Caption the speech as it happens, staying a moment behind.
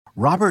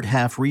Robert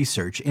Half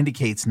research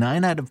indicates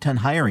 9 out of 10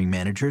 hiring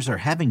managers are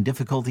having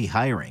difficulty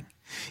hiring.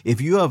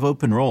 If you have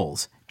open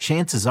roles,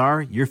 chances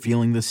are you're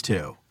feeling this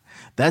too.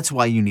 That's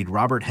why you need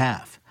Robert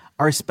Half.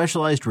 Our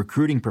specialized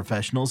recruiting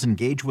professionals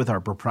engage with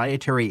our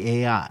proprietary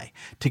AI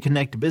to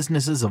connect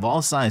businesses of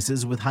all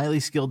sizes with highly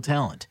skilled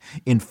talent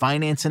in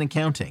finance and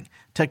accounting,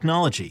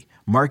 technology,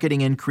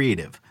 marketing and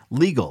creative,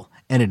 legal,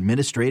 and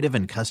administrative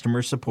and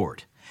customer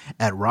support.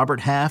 At Robert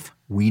Half,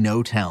 we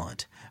know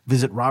talent.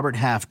 Visit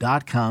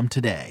roberthalf.com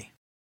today.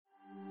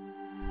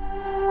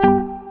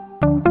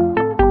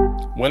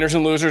 Winners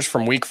and losers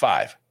from Week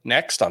 5.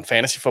 Next on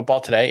Fantasy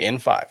Football Today in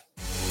 5.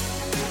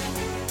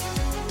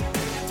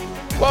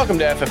 Welcome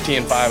to FFT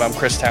in 5. I'm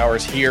Chris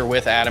Towers here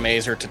with Adam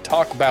Azer to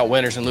talk about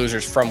winners and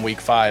losers from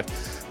Week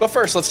 5. But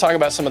first, let's talk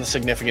about some of the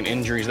significant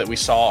injuries that we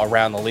saw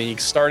around the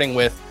league, starting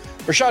with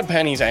Rashad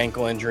Penny's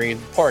ankle injury.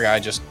 The poor guy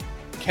just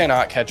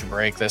cannot catch a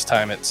break this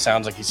time. It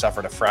sounds like he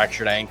suffered a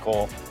fractured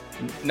ankle.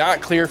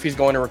 Not clear if he's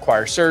going to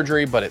require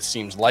surgery, but it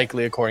seems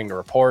likely according to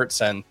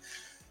reports. And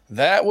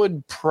that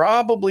would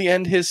probably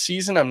end his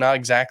season. I'm not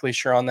exactly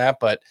sure on that,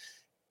 but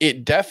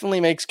it definitely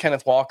makes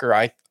Kenneth Walker,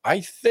 I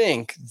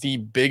think, the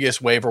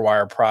biggest waiver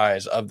wire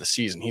prize of the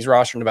season. He's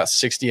rostered in about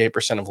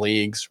 68% of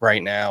leagues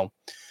right now.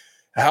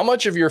 How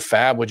much of your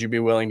fab would you be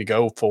willing to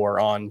go for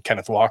on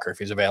Kenneth Walker if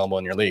he's available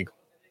in your league?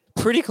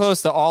 Pretty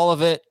close to all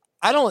of it.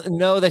 I don't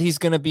know that he's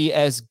going to be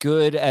as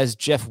good as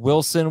Jeff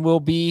Wilson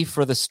will be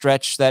for the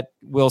stretch that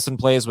Wilson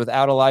plays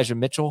without Elijah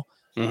Mitchell.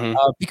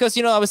 Because,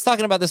 I was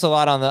talking about this a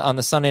lot on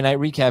the Sunday night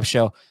recap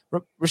show.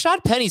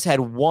 Rashad Penny's had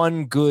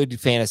one good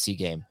fantasy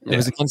game. It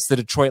was against the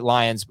Detroit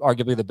Lions,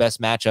 arguably the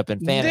best matchup in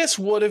fantasy. This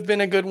would have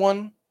been a good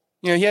one.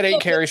 He had 8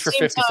 carries for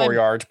 54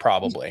 yards,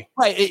 probably.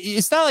 Right.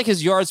 It's not like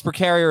his yards per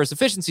carry or his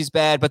efficiency is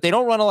bad, but they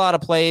don't run a lot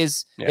of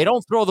plays. Yeah. They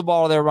don't throw the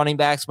ball to their running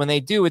backs. When they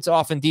do, it's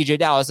often DJ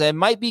Dallas. It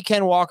might be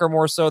Ken Walker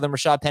more so than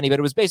Rashad Penny, but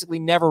it was basically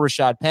never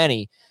Rashad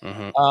Penny.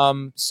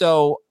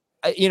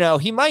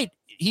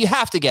 You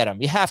have to get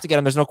him. You have to get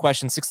him. There's no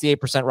question. 68%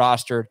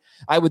 rostered.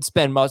 I would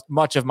spend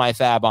much of my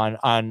fab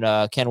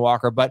on Ken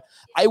Walker, but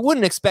I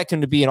wouldn't expect him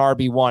to be an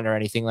RB1 or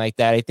anything like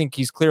that. I think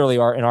he's clearly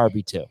an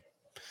RB2.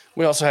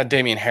 We also had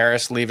Damian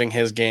Harris leaving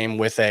his game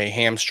with a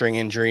hamstring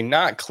injury.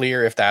 Not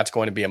clear if that's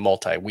going to be a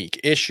multi-week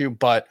issue,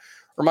 but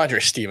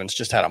Ramondre Stevens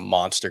just had a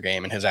monster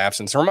game in his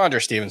absence.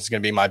 Ramondre Stevens is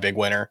going to be my big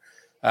winner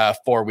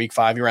for Week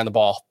 5. He ran the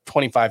ball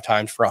 25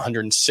 times for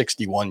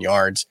 161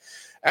 yards.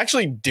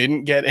 Actually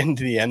didn't get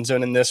into the end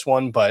zone in this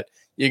one, but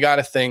you got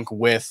to think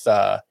with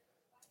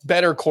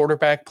better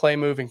quarterback play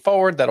moving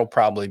forward, that'll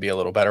probably be a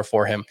little better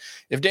for him.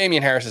 If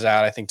Damian Harris is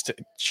out, I think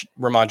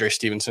Ramondre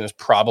Stevenson is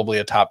probably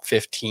a top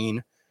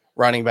 15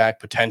 running back,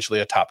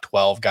 potentially a top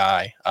 12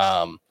 guy.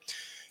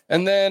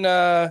 And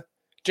then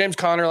James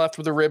Conner left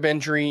with a rib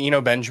injury.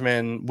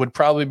 Benjamin would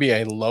probably be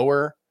a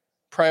lower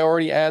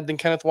priority add than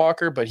Kenneth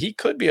Walker, but he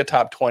could be a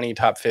top 20,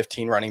 top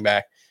 15 running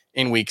back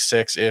in Week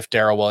 6 if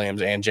Darrell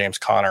Williams and James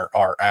Conner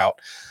are out.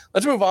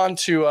 Let's move on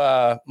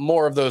to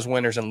more of those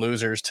winners and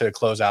losers to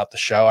close out the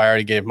show. I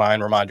already gave mine,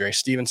 Ramondre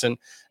Stevenson.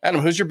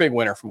 Adam, who's your big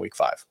winner from Week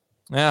 5?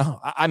 Yeah,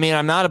 I mean,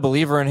 I'm not a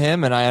believer in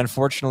him, and I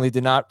unfortunately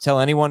did not tell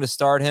anyone to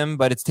start him,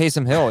 but it's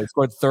Taysom Hill. He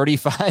scored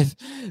 35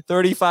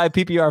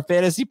 PPR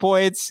fantasy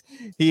points.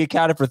 He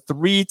accounted for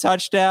 3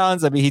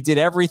 touchdowns. I mean, he did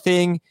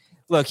everything.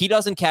 Look, he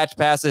doesn't catch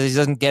passes. He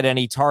doesn't get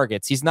any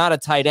targets. He's not a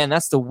tight end.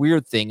 That's the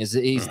weird thing is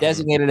he's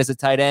designated as a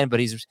tight end,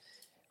 but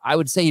I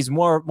would say he's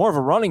more of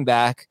a running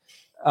back.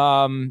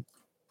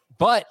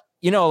 But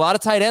a lot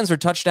of tight ends are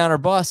touchdown or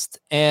bust,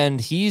 and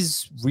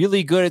he's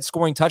really good at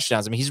scoring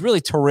touchdowns. I mean, he's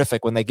really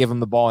terrific when they give him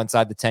the ball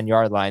inside the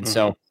 10-yard line.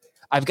 So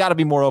I've got to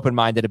be more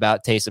open-minded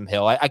about Taysom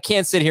Hill. I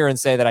can't sit here and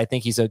say that I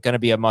think he's going to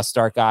be a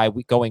must-start guy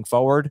going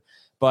forward,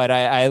 but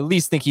I at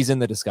least think he's in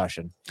the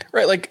discussion.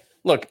 Right,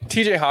 look,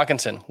 TJ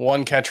Hawkinson,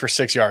 1 catch for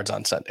 6 yards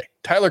on Sunday.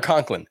 Tyler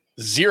Conklin,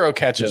 0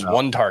 catches,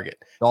 1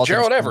 target.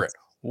 Gerald Everett,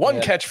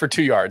 1 catch for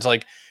 2 yards.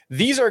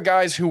 These are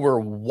guys who were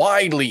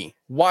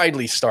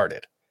widely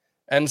started.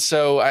 And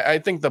so I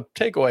think the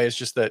takeaway is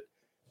just that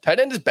tight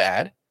end is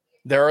bad.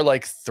 There are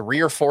 3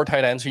 or 4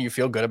 tight ends who you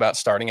feel good about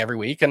starting every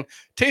week. And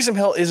Taysom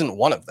Hill isn't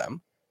one of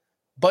them,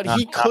 but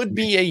he could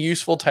be a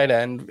useful tight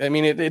end. I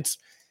mean,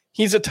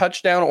 he's a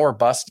touchdown or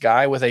bust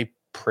guy with a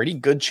pretty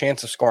good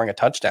chance of scoring a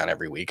touchdown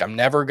every week. I'm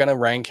never going to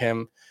rank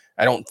him,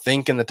 I don't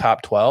think, in the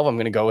top 12. I'm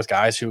going to go with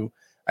guys who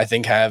I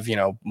think have,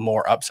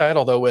 more upside.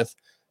 Although with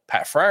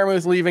Pat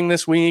Freiermuth leaving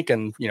this week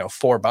and,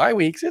 4 bye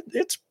weeks,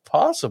 it's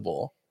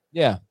possible.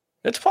 Yeah.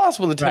 It's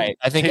possible that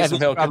Taysom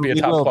Hill could be a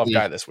top 12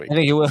 guy this week. I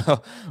think he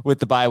will with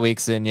the bye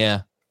weeks in,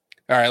 yeah.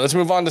 All right, let's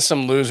move on to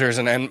some losers.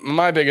 And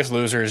my biggest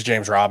loser is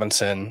James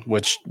Robinson,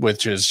 which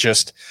is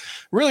just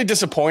really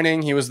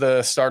disappointing. He was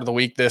the start of the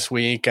week this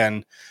week.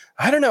 And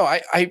I don't know.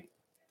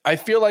 I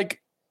feel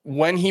like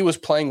when he was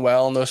playing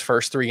well in those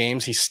first 3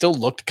 games, he still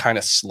looked kind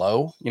of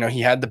slow.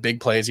 He had the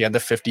big plays. He had the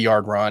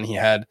 50-yard run. He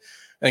had,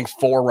 I think,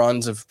 4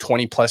 runs of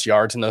 20-plus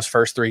yards in those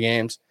first 3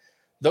 games.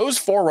 Those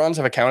 4 runs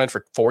have accounted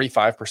for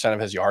 45%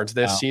 of his yards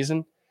this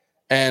season.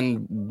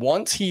 And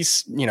once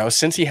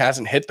since he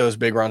hasn't hit those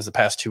big runs the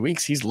past 2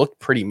 weeks, he's looked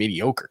pretty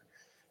mediocre.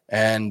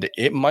 And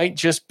it might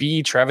just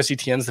be Travis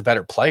Etienne's the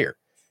better player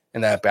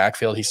in that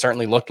backfield. He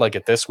certainly looked like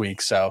it this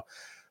week. So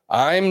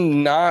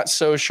I'm not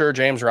so sure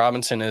James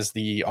Robinson is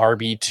the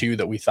RB2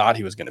 that we thought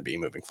he was going to be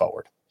moving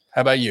forward.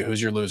 How about you?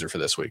 Who's your loser for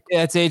this week?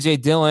 Yeah, it's A.J.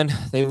 Dillon.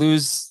 They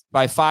lose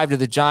by 5 to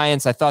the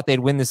Giants. I thought they'd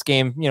win this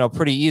game,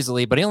 pretty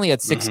easily, but he only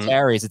had 6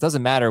 carries. It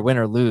doesn't matter win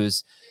or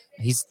lose.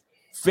 He's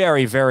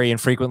very, very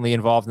infrequently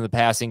involved in the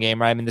passing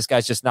game, right? I mean, this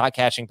guy's just not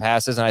catching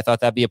passes, and I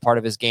thought that'd be a part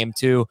of his game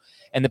too.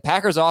 And the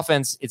Packers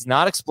offense, it's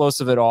not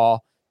explosive at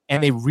all,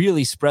 and they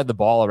really spread the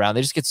ball around.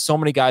 They just get so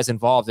many guys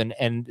involved,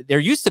 and there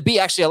used to be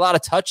actually a lot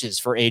of touches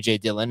for A.J.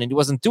 Dillon, and he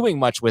wasn't doing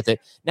much with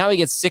it. Now he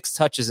gets 6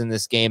 touches in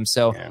this game,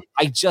 so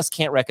I just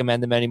can't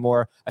recommend him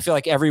anymore. I feel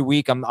like every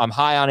week I'm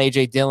high on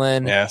A.J.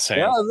 Dillon. Yeah,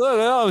 same.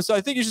 So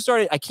I think you should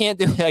start it. I can't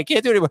do it. I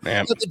can't do it anymore.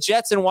 He put the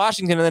Jets and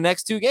Washington in the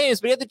next 2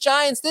 games, but he had the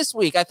Giants this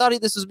week. I thought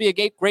this would be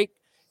a great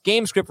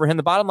game script for him.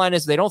 The bottom line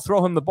is, if they don't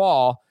throw him the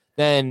ball,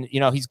 then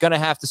he's going to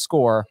have to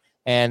score.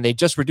 And they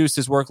just reduced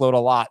his workload a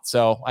lot.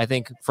 So I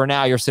think for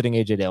now you're sitting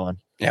A.J. Dillon.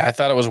 Yeah, I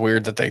thought it was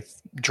weird that they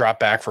dropped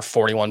back for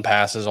 41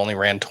 passes, only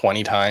ran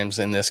 20 times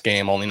in this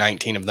game, only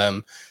 19 of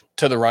them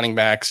to the running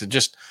backs.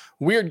 Just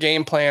weird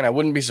game plan. I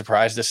wouldn't be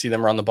surprised to see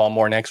them run the ball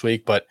more next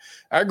week, but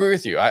I agree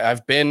with you.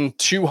 I've been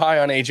too high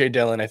on A.J.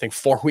 Dillon, I think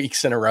 4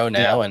 weeks in a row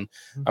now, and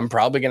I'm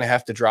probably going to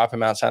have to drop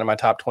him outside of my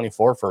top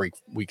 24 for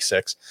week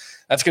 6.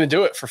 That's going to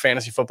do it for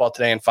Fantasy Football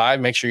Today in 5.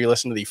 Make sure you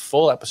listen to the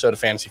full episode of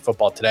Fantasy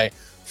Football Today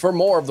for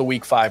more of the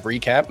Week 5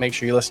 recap. Make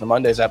sure you listen to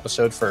Monday's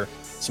episode for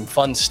some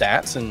fun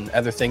stats and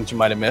other things you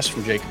might have missed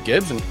from Jacob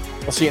Gibbs, and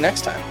we'll see you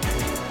next time.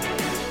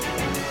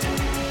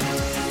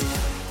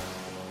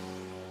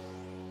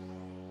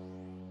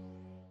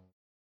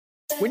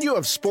 When you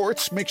have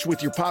sports mixed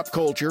with your pop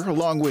culture,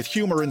 along with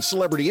humor and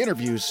celebrity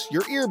interviews,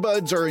 your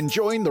earbuds are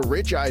enjoying The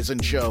Rich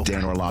Eisen Show.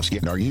 Dan Orlovsky,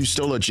 are you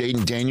still a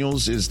Jaden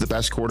Daniels is the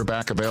best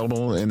quarterback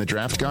available in the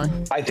draft guy?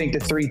 I think the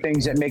 3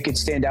 things that make it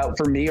stand out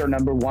for me are,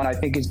 number 1, I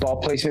think his ball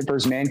placement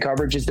versus man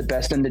coverage is the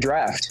best in the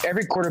draft.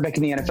 Every quarterback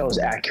in the NFL is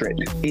accurate.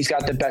 He's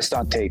got the best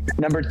on tape.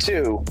 Number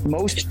 2,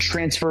 most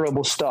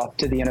transferable stuff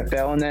to the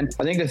NFL. And then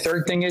I think the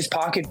 3rd thing is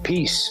pocket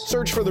peace.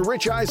 Search for The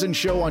Rich Eisen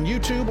Show on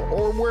YouTube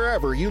or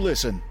wherever you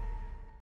listen.